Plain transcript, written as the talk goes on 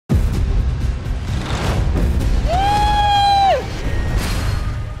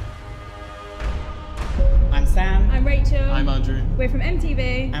We're from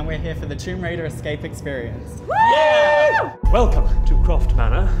MTV. And we're here for the Tomb Raider escape experience. Woo! Yeah! Welcome to Croft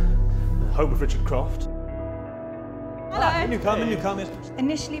Manor, home of Richard Croft. Hello. In you come.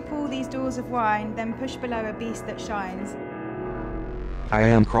 Initially pour these doors of wine, then push below a beast that shines. I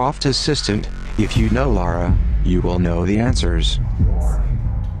am Croft's assistant. If you know Lara, you will know the answers.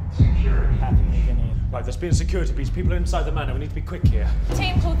 Right, there's been a security breach. People are inside the manor. We need to be quick here.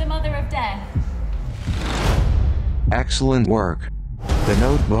 Team called the Mother of Death. Excellent work. The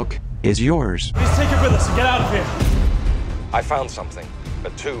notebook is yours. Please take it with us and get out of here. I found something. A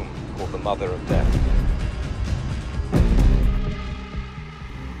tomb called the Mother of Death.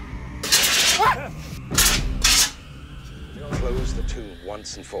 Close the tomb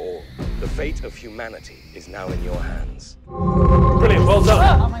once and for all. The fate of humanity is now in your hands. Brilliant, well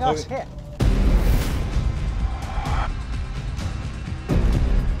done. Oh my gosh, here.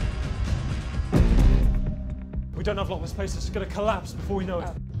 We don't have long. This place is going to collapse before we know it.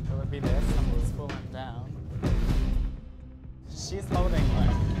 It would be this, someone's falling down. She's holding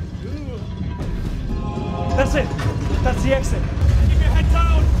like... That's it. That's the exit. Keep your head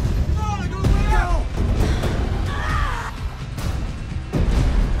down.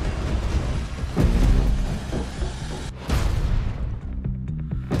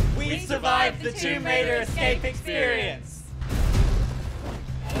 We survived the Tomb Raider escape experience!